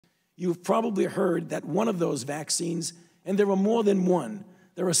You've probably heard that one of those vaccines, and there are more than one,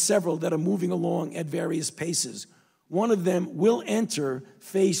 there are several that are moving along at various paces. One of them will enter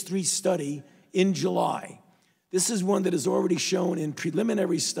phase 3 study in July. This is one that has already shown in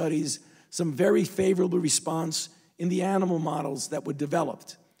preliminary studies some very favorable response in the animal models that were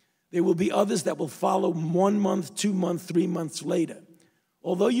developed. There will be others that will follow 1 month, 2 months, 3 months later.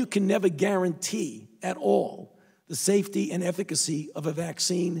 Although you can never guarantee at all the safety and efficacy of a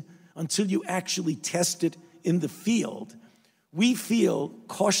vaccine until you actually test it in the field, we feel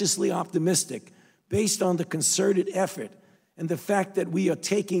cautiously optimistic based on the concerted effort and the fact that we are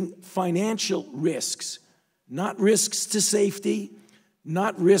taking financial risks, not risks to safety,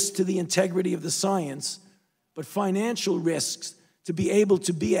 not risks to the integrity of the science, but financial risks to be able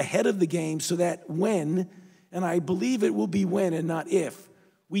to be ahead of the game so that when, and I believe it will be when and not if,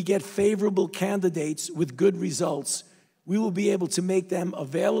 we get favorable candidates with good results, we will be able to make them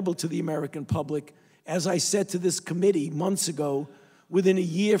available to the American public, as I said to this committee months ago, within a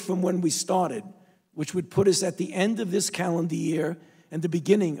year from when we started, which would put us at the end of this calendar year and the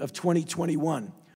beginning of 2021.